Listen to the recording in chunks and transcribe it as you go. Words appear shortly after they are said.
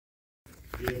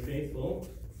Dear faithful,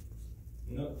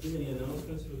 not too many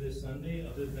announcements for this Sunday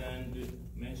other than to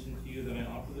mention to you that I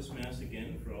offer this Mass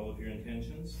again for all of your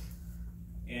intentions,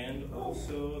 and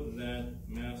also that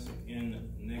Mass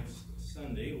again next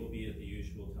Sunday will be at the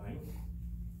usual time.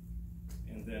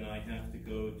 And then I have to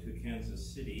go to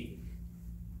Kansas City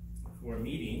for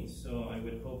meetings, so I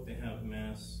would hope to have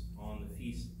Mass on the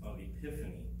Feast of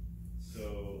Epiphany.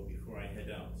 So before I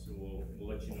head out, so we'll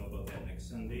let you know about that next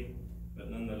Sunday. But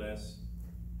nonetheless,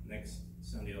 next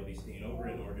Sunday I'll be staying over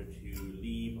in order to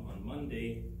leave on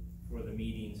Monday for the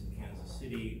meetings in Kansas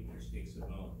City, which takes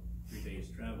about 3 days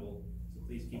travel. So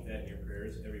please keep that in your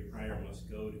prayers. Every prior must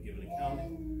go to give an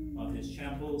account of his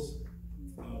chapels,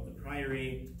 of the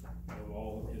priory, of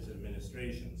all of his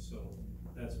administration. So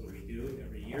that's what we do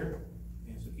every year.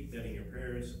 And so keep that in your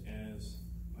prayers, as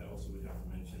I also would have to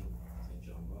mention St.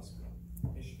 John Bosco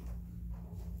mission.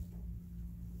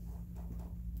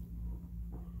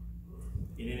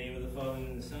 In the name of the Father,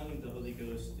 and the Son, and the Holy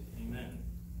Ghost, amen.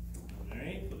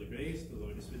 Mary, full of grace, the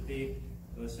Lord is with thee.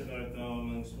 Blessed art thou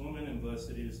amongst women, and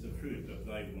blessed is the fruit of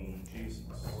thy womb, Jesus.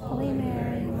 Holy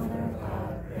Mary, Mother of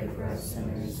God, pray for us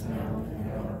sinners now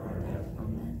and at our death.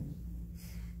 Amen.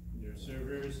 Dear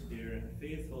servers, dear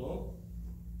faithful,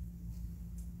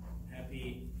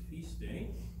 happy feast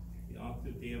day, the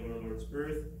octave day of our Lord's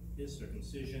birth, his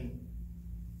circumcision.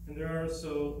 And there are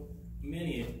so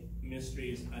many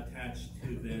mysteries attached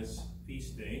to this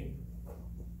feast day.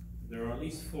 There are at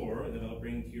least 4 that I'll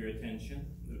bring to your attention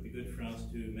that would be good for us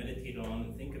to meditate on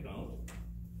and think about.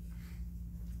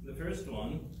 The first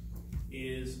one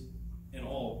is, and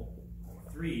all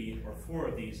 3 or 4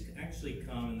 of these actually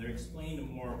come, and they're explained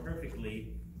more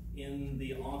perfectly in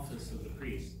the office of the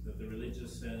priest, that the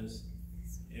religious says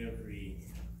every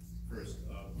first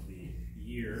of the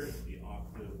year, the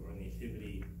octave or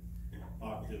nativity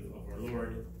octave of our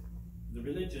Lord. The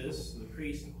religious, the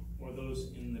priest, or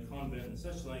those in the convent and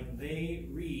such like, they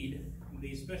read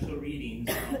the special readings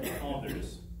of the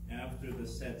fathers after the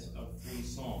sets of 3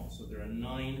 psalms. So there are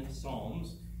 9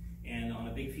 psalms, and on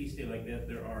a big feast day like that,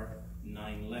 there are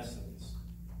 9 lessons.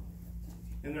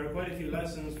 And there are quite a few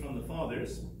lessons from the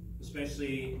fathers,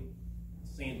 especially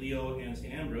St. Leo and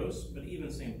St. Ambrose, but even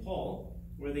St. Paul,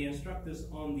 where they instruct us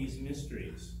on these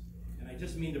mysteries. And I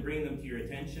just mean to bring them to your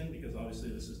attention, because obviously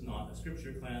this is not a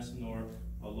scripture class nor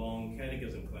a long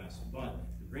catechism class,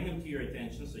 but to bring them to your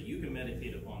attention so you can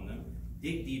meditate upon them,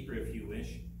 dig deeper if you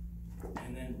wish,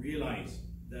 and then realize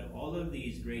that all of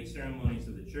these great ceremonies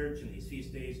of the church and these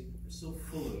feast days are so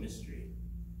full of mystery.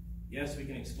 Yes, we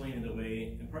can explain it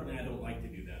away, and partly I don't like to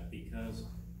do that, because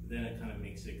then it kind of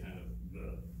makes it kind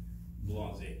of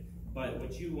blasé. But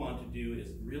what you want to do is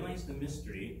realize the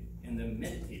mystery and then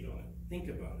meditate on it. Think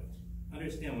about it.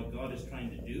 Understand what God is trying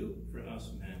to do for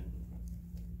us men,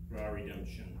 for our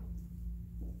redemption,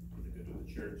 for the good of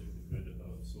the church, for the good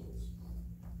of souls.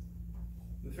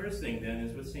 The first thing then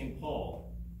is with St.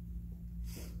 Paul.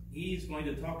 He's going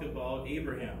to talk about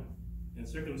Abraham and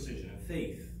circumcision and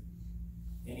faith.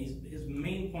 And his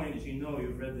main point, as you know,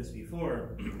 you've read this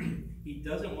before, he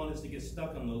doesn't want us to get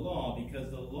stuck on the law,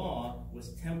 because the law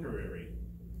was temporary.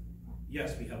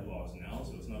 Yes, we have laws now,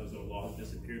 so it's not as though laws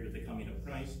disappeared with the coming of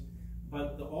Christ.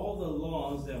 But all the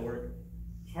laws that were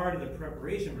part of the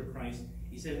preparation for Christ,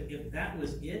 he said, if that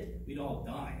was it, we'd all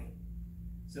die.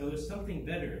 So there's something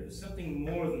better. There's something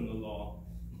more than the law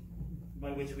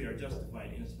by which we are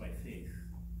justified, and it's by faith,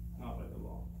 not by the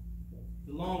law.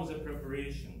 The law was a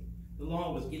preparation. The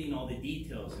law was getting all the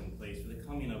details in place for the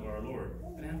coming of our Lord.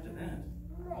 And after that,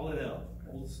 all of that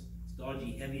old,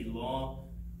 stodgy, heavy law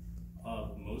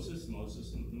of Moses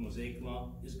and the Mosaic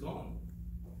law is gone.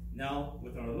 Now,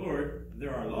 with our Lord,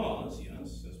 there are laws,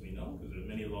 yes, as we know, because there are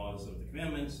many laws of the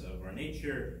commandments, of our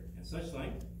nature, and such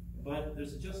like, but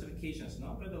there's a justification. It's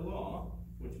not by the law,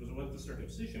 which was what the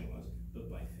circumcision was,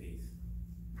 but by faith.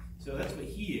 So that's what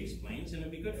he explains, and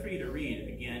it'd be good for you to read.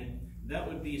 Again, that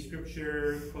would be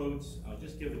scripture quotes. I'll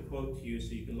just give the quote to you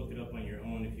so you can look it up on your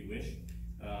own if you wish.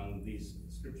 These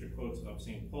scripture quotes of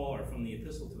St. Paul are from the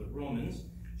Epistle to the Romans,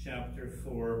 chapter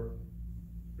 4,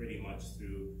 pretty much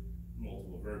through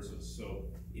multiple verses. So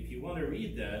if you want to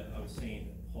read that of St.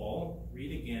 Paul,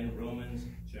 read again Romans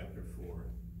chapter 4.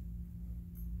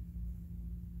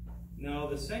 Now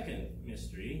the second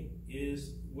mystery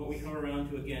is what we come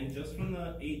around to again just from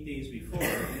the 8 days before,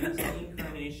 and that's the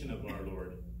Incarnation of our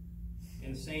Lord.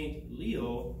 And St.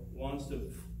 Leo wants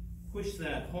to push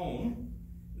that home,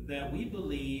 that we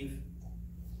believe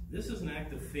this is an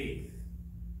act of faith,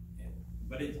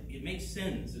 but it makes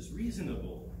sense, it's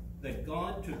reasonable, that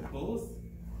God took both,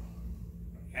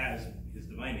 as his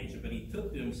divine nature, but he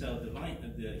took to himself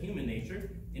the human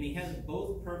nature, and he has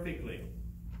both perfectly.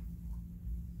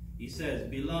 He says,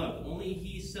 "Beloved, only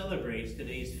he celebrates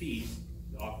today's feast,"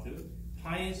 the octave,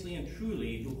 "piously and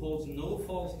truly, who holds no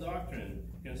false doctrine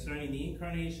concerning the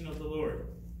incarnation of the Lord,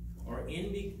 or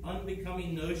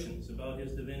unbecoming notions about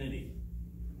his divinity.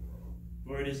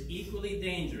 For it is equally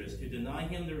dangerous to deny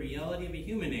him the reality of a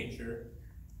human nature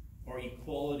or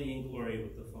equality in glory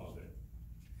with the Father."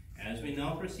 As we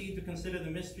now proceed to consider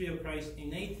the mystery of Christ's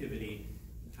nativity,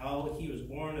 how he was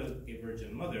born of a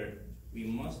virgin mother, we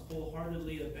must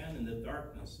wholeheartedly abandon the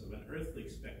darkness of an earthly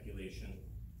speculation,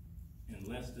 and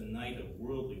lest the night of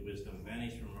worldly wisdom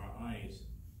vanish from our eyes.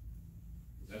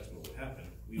 That's what will happen.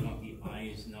 We want the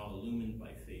eyes now illumined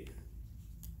by faith.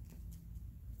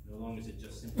 No longer is it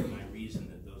just simply my reason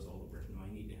that does all the work. No,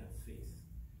 I need to have faith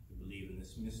to believe in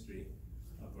this mystery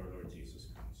of our Lord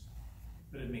Jesus Christ.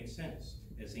 But it makes sense.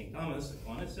 As St. Thomas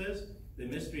Aquinas says, the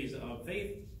mysteries of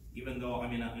faith, even though I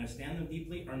may not understand them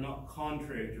deeply, are not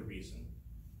contrary to reason.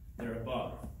 They're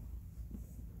above,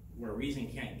 where reason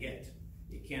can't get.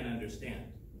 It can't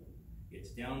understand. It's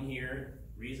down here.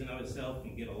 Reason of itself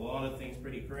can get a lot of things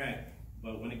pretty correct,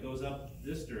 but when it goes up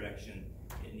this direction,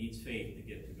 it needs faith to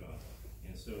get to God.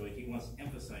 And so he wants to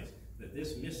emphasize that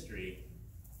this mystery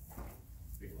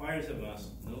requires of us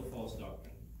no false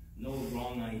doctrine, no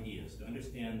wrong ideas, to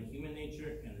understand the human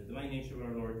nature and the divine nature of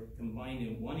our Lord combined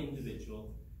in one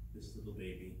individual, this little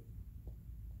baby.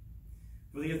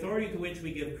 For the authority to which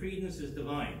we give credence is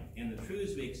divine, and the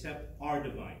truths we accept are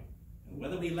divine. And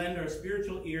whether we lend our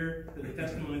spiritual ear to the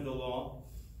testimony of the law,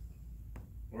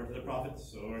 or to the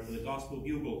prophets, or to the gospel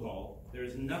bugle call, there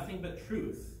is nothing but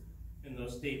truth in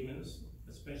those statements,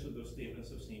 especially those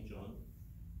statements of St. John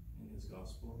in his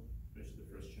gospel, especially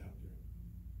the first chapter.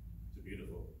 It's a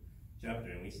beautiful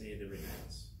chapter, and we say it every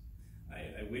Mass.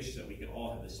 I wish that we could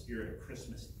all have the spirit of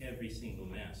Christmas every single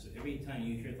Mass. So every time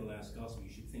you hear the last gospel, you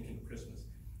should think of Christmas.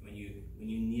 When you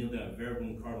kneel down,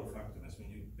 verbum cardo factimus,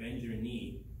 when you bend your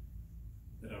knee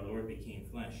that our Lord became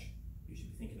flesh, you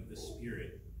should be thinking of this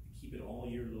spirit. Keep it all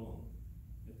year long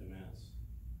at the Mass.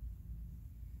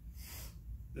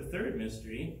 The third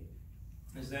mystery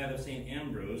is that of St.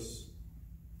 Ambrose,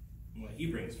 what he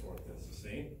brings forth, that's to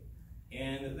say,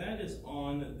 and that is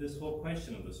on this whole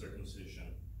question of the circumcision.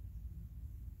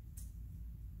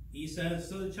 He says,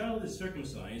 "So the child is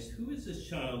circumcised. Who is this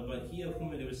child but he of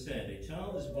whom it was said, a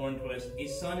child is born to us, a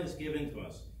son is given to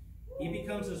us. He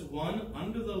becomes as one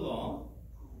under the law,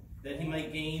 that he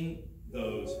might gain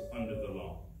those under the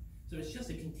law." So it's just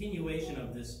a continuation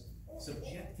of this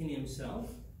subjecting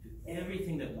himself to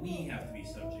everything that we have to be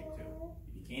subject to.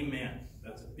 He became man.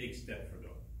 That's a big step for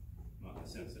God. Not in the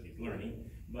sense that he's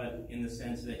learning, but in the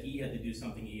sense that he had to do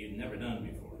something he had never done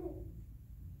before.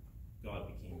 God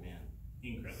became man.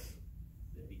 Incredible.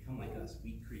 They become like us,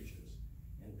 weak creatures.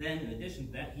 And then, in addition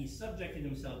to that, he subjected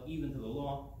himself even to the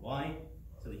law. Why?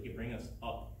 So that he could bring us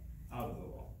up out of the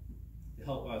law. To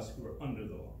help us who are under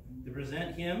the law. To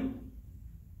present him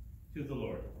to the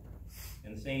Lord.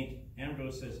 And St.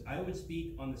 Ambrose says, "I would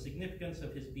speak on the significance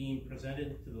of his being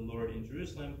presented to the Lord in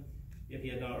Jerusalem if he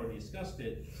had not already discussed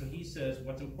it." So he says,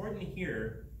 what's important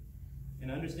here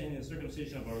in understanding the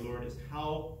circumcision of our Lord is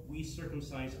how we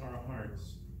circumcise our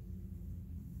hearts.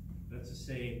 That's to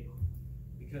say,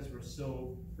 because we're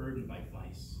so burdened by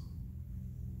vice,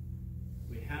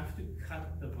 we have to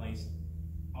cut the vice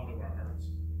out of our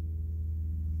hearts.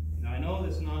 Now, I know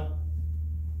that's not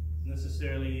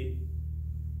necessarily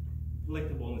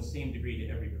applicable in the same degree to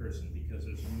every person, because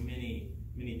there's many,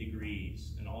 many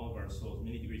degrees in all of our souls,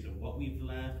 many degrees of what we've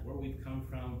left, where we've come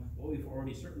from, what we've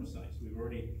already circumcised. We've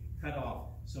already cut off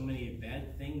so many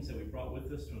bad things that we brought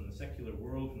with us from the secular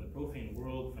world, from the profane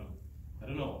world, from, I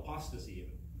don't know, apostasy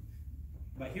even.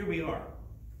 But here we are,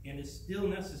 and it's still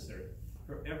necessary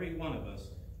for every one of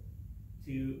us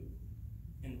to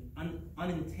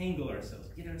unentangle ourselves,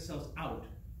 get ourselves out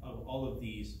of all of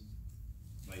these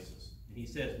vices. And he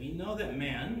says, we know that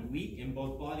man, weak in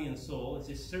both body and soul, has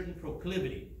a certain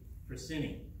proclivity for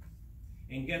sinning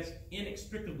and gets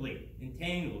inextricably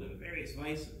entangled in various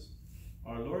vices.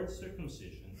 Our Lord's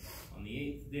circumcision on the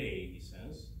 8th day, he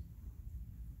says,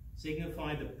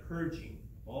 signified the purging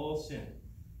of all sin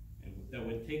and that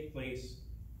would take place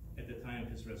at the time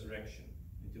of his resurrection.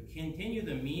 And to continue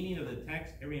the meaning of the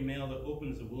text, every male that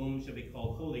opens the womb shall be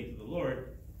called holy to the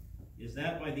Lord, is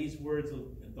that by these words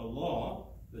of the law,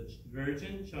 the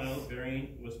virgin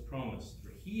childbearing was promised. For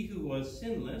he who was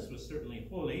sinless was certainly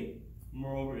holy.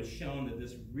 Moreover, it is shown that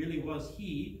this really was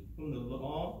he whom the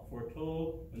law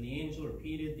foretold when the angel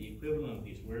repeated the equivalent of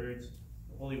these words,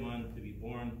 the Holy One to be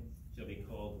born shall be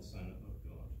called the Son of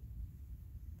God.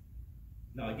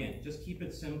 Now again, just keep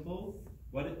it simple.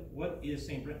 What is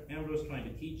St. Ambrose trying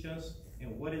to teach us?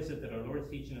 And what is it that our Lord's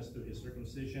teaching us through his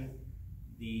circumcision?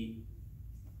 The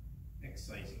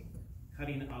excising,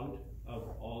 cutting out of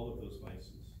all of those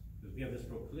vices. Because we have this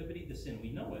proclivity to sin.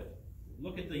 We know it.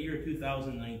 Look at the year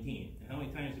 2019. And how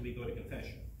many times do we go to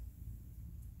confession?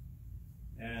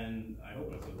 And I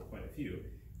hope I've got quite a few,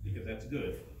 because that's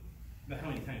good. But how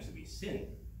many times do we sin?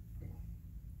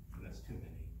 And that's too many.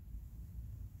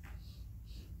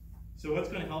 So what's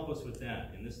going to help us with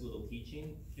that in this little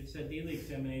teaching? It's a daily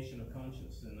examination of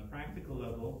conscience. And the practical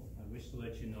level, I wish to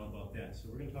let you know about that. So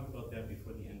we're going to talk about that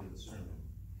before the end of the sermon.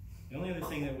 The only other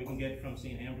thing that we can get from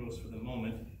St. Ambrose for the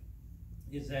moment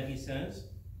is that he says,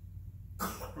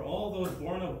 for all those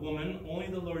born of woman, only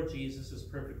the Lord Jesus is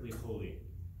perfectly holy.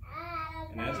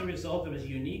 And as a result of his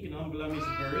unique and unblemished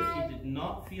birth, he did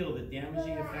not feel the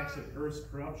damaging effects of earth's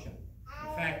corruption.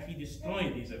 In fact, he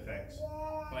destroyed these effects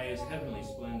by his heavenly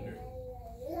splendor.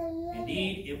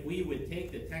 Indeed, if we would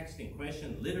take the text in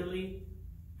question literally,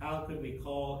 how could we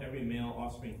call every male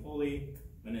offspring holy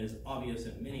when it is obvious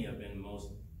that many have been most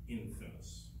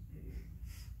infamous?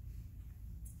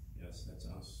 Yes, that's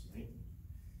us, right?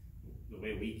 The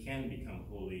way we can become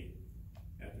holy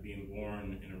after being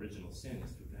born in original sin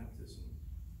is through baptism.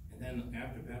 And then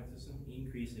after baptism,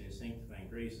 increase in his sanctifying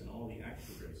grace and all the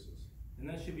actual graces. And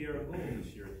that should be our goal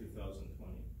this year, 2020.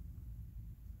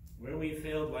 Where we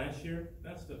failed last year,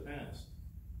 that's the past.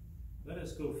 Let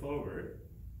us go forward,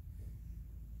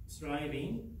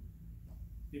 striving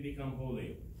to become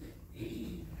holy,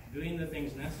 doing the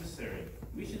things necessary.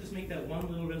 We should just make that one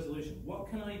little resolution.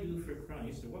 What can I do for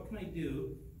Christ, or what can I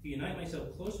do to unite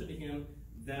myself closer to him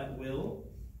that will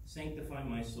sanctify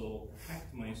my soul,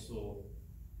 perfect my soul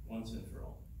once and for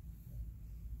all?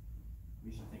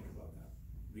 We should think about that.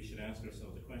 We should ask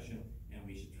ourselves a question, and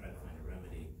we should try to find a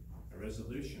remedy, a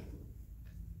resolution.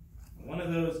 One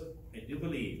of those, I do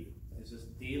believe, is this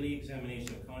daily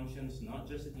examination of conscience, not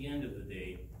just at the end of the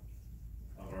day,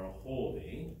 of our whole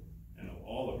day, and of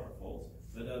all of our faults,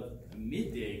 but of a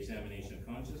midday examination of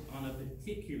conscience on a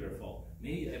particular fault,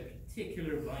 maybe a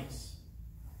particular vice.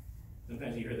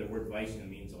 Sometimes you hear the word vice and it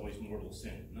means always mortal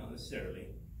sin. Not necessarily.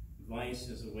 Vice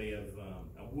is a way of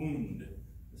a wound,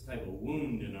 this type of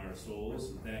wound in our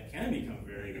souls that can become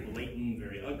very blatant,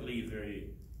 very ugly,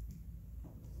 very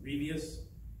grievous,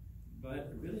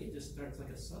 but really it just starts like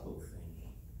a subtle thing.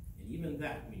 And even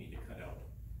that we need to cut out.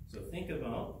 So think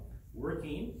about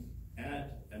working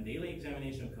at a daily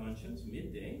examination of conscience,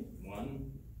 midday,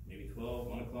 1, maybe 12,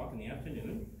 1 o'clock in the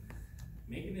afternoon,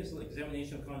 making this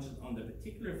examination of conscience on the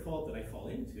particular fault that I fall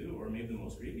into, or maybe the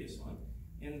most grievous one,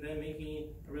 and then making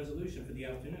a resolution for the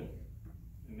afternoon,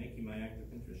 and making my act of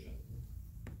contrition.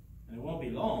 And it won't be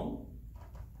long,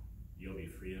 you'll be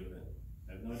free of it,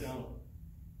 I have no doubt.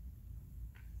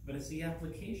 But it's the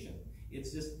application.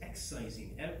 It's just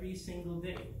excising every single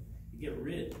day to get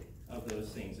rid of those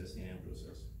things, as St. Ambrose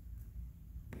says.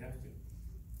 We have to.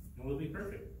 And we'll be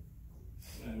perfect.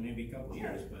 Maybe a couple of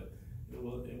years, but it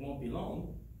won't be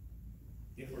long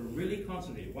if we're really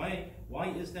concentrated.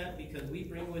 Why is that? Because we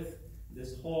bring with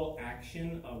this whole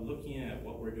action of looking at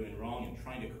what we're doing wrong and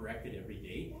trying to correct it every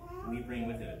day, we bring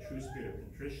with it a true spirit of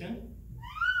contrition,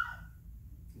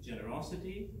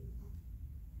 generosity.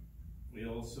 We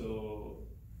also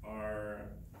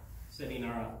are setting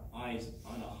our eyes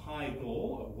on a high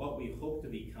goal of what we hope to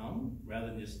become, rather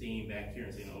than just staying back here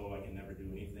and saying, oh, I can never do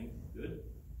anything good.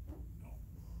 No,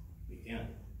 we can.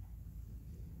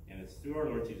 And it's through our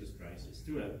Lord Jesus Christ. It's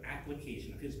through an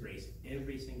application of his grace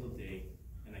every single day.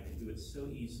 And I can do it so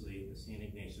easily, as St.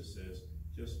 Ignatius says,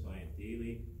 just by a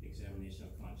daily examination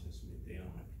of conscience midday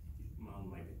on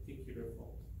my particular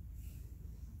fault.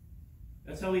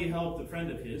 That's how he helped a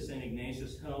friend of his. St.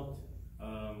 Ignatius helped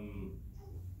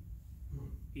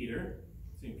Peter,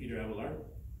 St. Peter Abelard.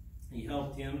 He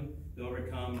helped him to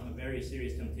overcome a very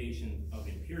serious temptation of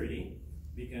impurity,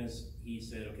 because he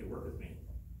said, okay, work with me.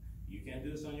 You can't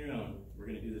do this on your own. We're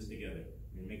going to do this together.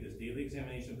 We're going to make this daily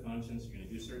examination of conscience. You're going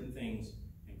to do certain things,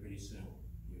 and pretty soon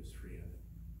he was free of it.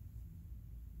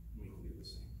 We can do the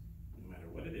same, no matter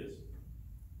what it is.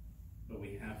 But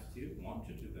we have to want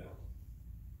to do that.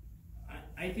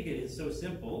 I think it is so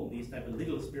simple, these type of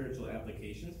little spiritual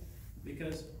applications,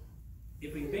 because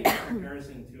if we make a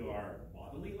comparison to our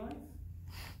bodily life,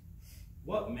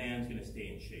 what man's going to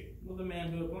stay in shape? Well, the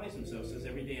man who applies himself says,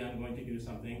 every day I'm going to do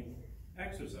something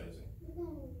exercising.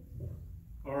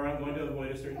 Or I'm going to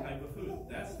avoid a certain type of food.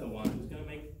 That's the one who's going to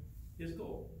make his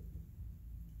goal.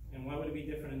 And why would it be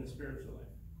different in the spiritual life?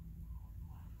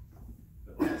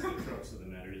 But that's the crux of the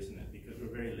matter, isn't it? Because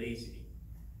we're very lazy.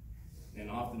 And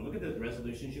often, look at the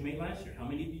resolutions you made last year. How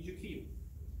many did you keep?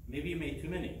 Maybe you made too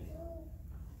many.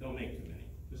 Don't make too many.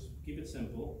 Just keep it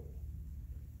simple.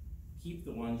 Keep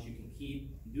the ones you can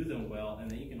keep, do them well, and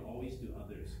then you can always do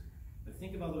others. But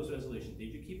think about those resolutions.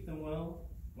 Did you keep them well?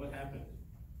 What happened?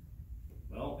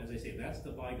 Well, as I say, that's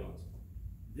the bygones.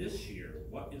 This year,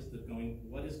 what is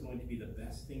going to be the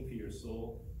best thing for your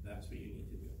soul? That's what you need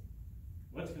to do.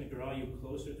 What's going to draw you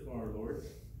closer to our Lord?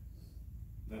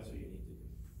 That's what you need to do.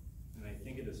 And I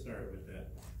think it'll start with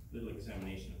that little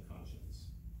examination of conscience.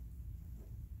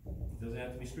 It doesn't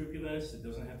have to be scrupulous. It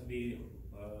doesn't have to be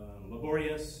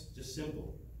laborious. Just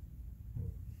simple.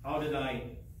 How did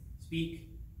I speak?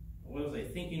 What was I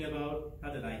thinking about?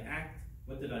 How did I act?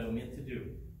 What did I omit to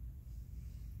do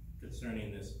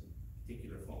concerning this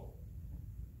particular fault?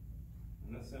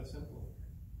 And that's that simple.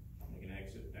 You can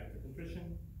act of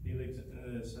contrition,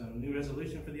 some new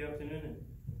resolution for the afternoon, and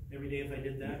every day if I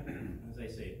did that, as I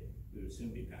say, we would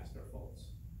soon be past our faults.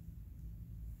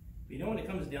 But you know, when it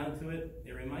comes down to it,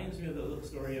 it reminds me of the little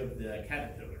story of the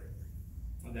caterpillar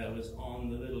that was on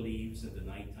the little leaves at the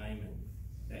nighttime, and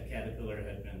that caterpillar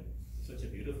had been such a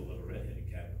beautiful little red-headed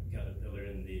caterpillar,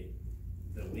 and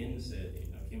the wind said,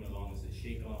 came along and said,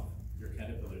 "Shake off your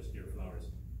caterpillars, dear flowers,"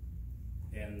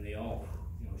 and they all,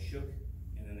 shook,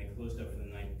 and then they closed up for the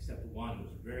night, except one who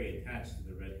was very attached to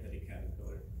the red-headed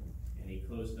caterpillar, and he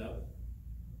closed up,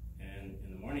 and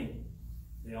in the morning,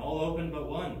 they all opened but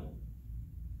one,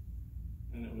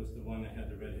 and it was the one that had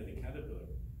the red-headed caterpillar.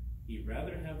 He'd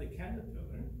rather have the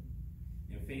caterpillar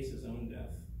and face his own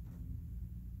death.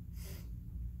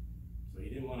 So he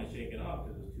didn't want to shake it off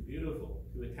because it was too beautiful,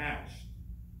 too attached.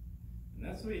 And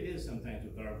that's the way it is sometimes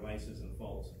with our vices and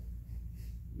faults.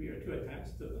 We are too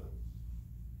attached to them.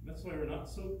 That's why we're not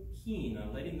so keen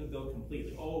on letting them go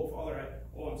completely. "Oh, Father,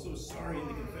 I'm so sorry in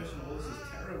the confession. Oh, this is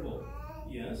terrible."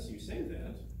 Yes, you say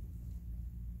that.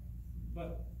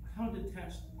 But how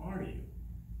detached are you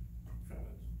from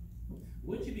it?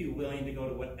 Would you be willing to go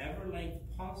to whatever length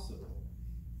possible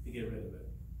to get rid of it?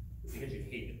 Because you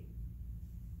hate it.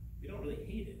 You don't really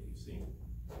hate it, you see.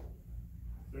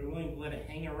 We're willing to let it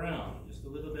hang around just a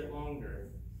little bit longer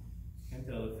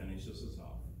until it finishes us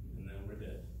off, and then we're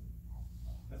dead.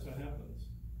 That's what happens.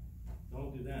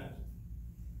 Don't do that.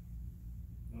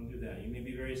 Don't do that. You may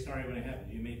be very sorry when it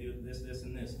happens. You may do this, this,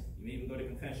 and this. You may even go to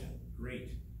confession.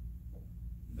 Great.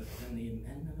 But then the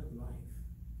amendment of life,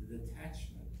 the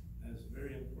detachment, that is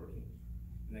very important.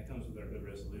 And that comes with our good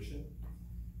resolution.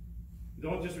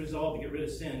 Don't just resolve to get rid of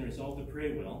sin, resolve to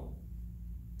pray well.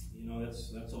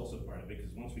 That's also part of it,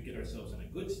 because once we get ourselves in a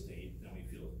good state, then we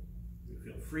feel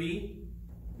free,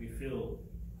 we feel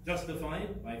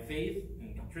justified by faith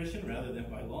and contrition rather than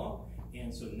by law.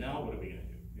 And so now what are we going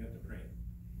to do? We have to pray.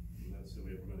 And that's the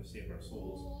way we're going to save our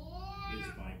souls, is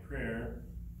by prayer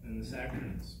and the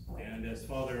sacraments. And as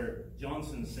Father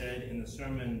Johnson said in the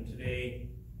sermon today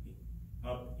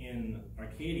up in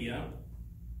Arcadia,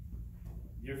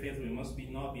 dear faithful, we must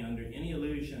not be under any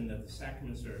illusion that the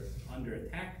sacraments are under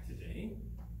attack today,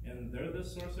 and they're the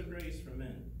source of grace for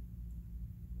men.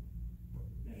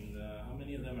 And how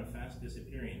many of them are fast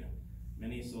disappearing?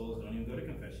 Many souls don't even go to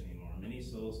confession anymore. Many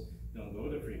souls don't go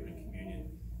to frequent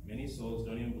communion. Many souls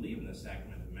don't even believe in the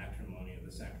sacrament of matrimony or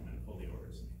the sacrament of holy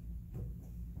orders.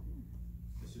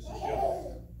 It's just a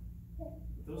joke.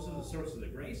 But those are the sources of the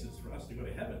graces for us to go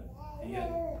to heaven. And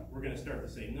yet, we're going to start to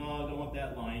say, "No, I don't want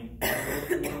that line. Go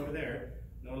for one over there.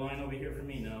 No line over here for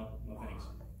me. No thanks."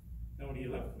 Then what are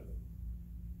you left with?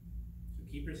 So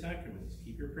keep your sacraments,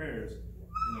 keep your prayers,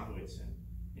 and avoid sin.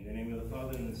 In the name of the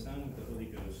Father, and the Son, and the Holy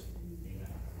Ghost. Amen.